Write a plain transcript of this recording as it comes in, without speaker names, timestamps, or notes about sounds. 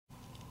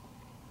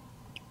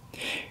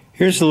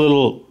Here's a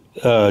little,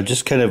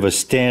 just kind of a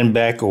stand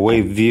back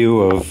away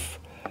view of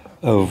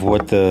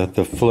what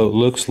the float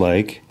looks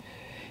like.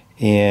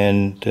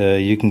 And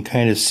you can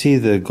kind of see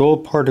the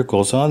gold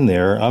particles on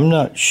there. I'm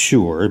not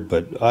sure,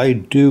 but I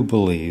do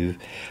believe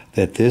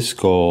that this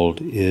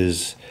gold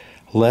is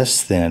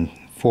less than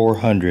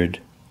 400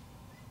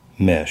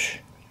 mesh.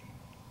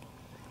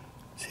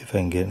 See if I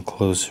can get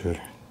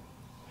closer.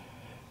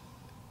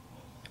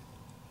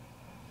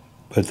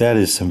 But that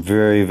is some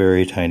very,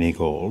 very tiny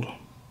gold.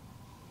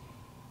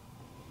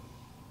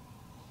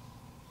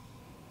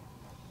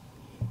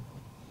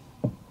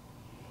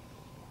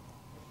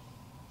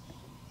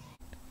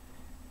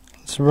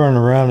 Let's run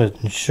around it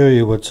and show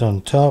you what's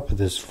on top of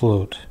this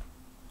float.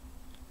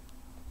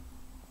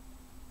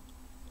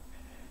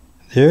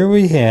 There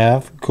we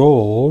have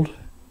gold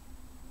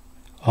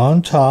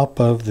on top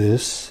of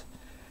this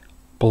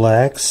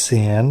black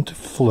sand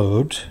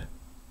float.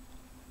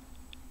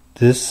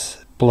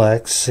 This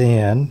black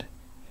sand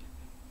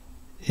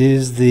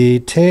is the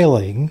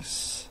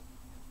tailings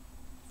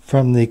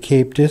from the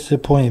Cape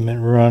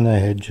Disappointment run I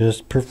had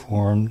just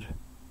performed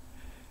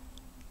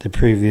the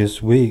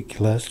previous week,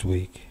 last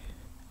week.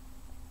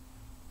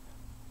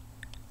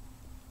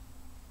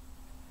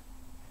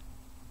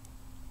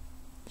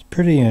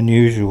 Pretty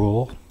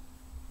unusual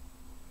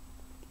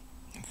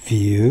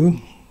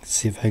view. Let's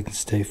see if I can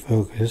stay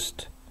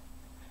focused.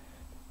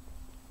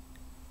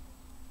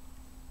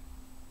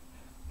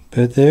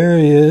 But there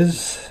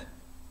is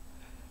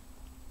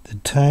the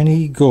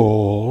tiny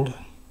gold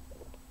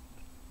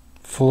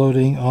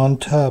floating on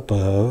top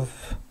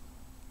of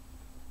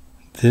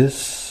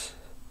this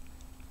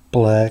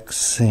black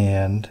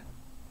sand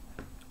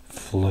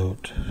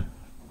float.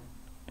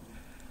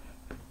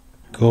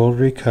 Gold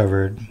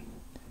recovered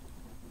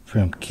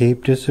from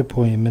Cape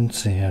Disappointment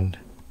sand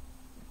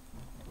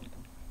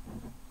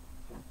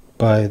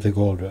by the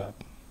GOLDROP.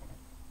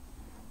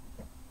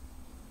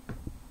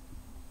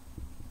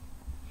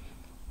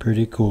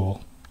 Pretty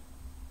cool.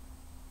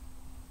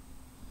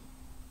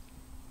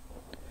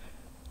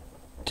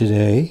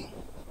 Today,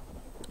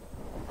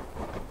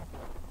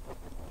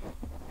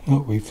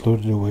 we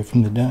floated away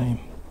from the dime.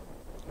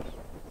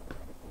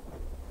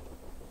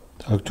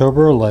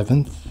 October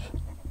 11th,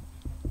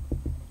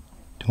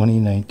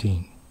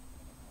 2019.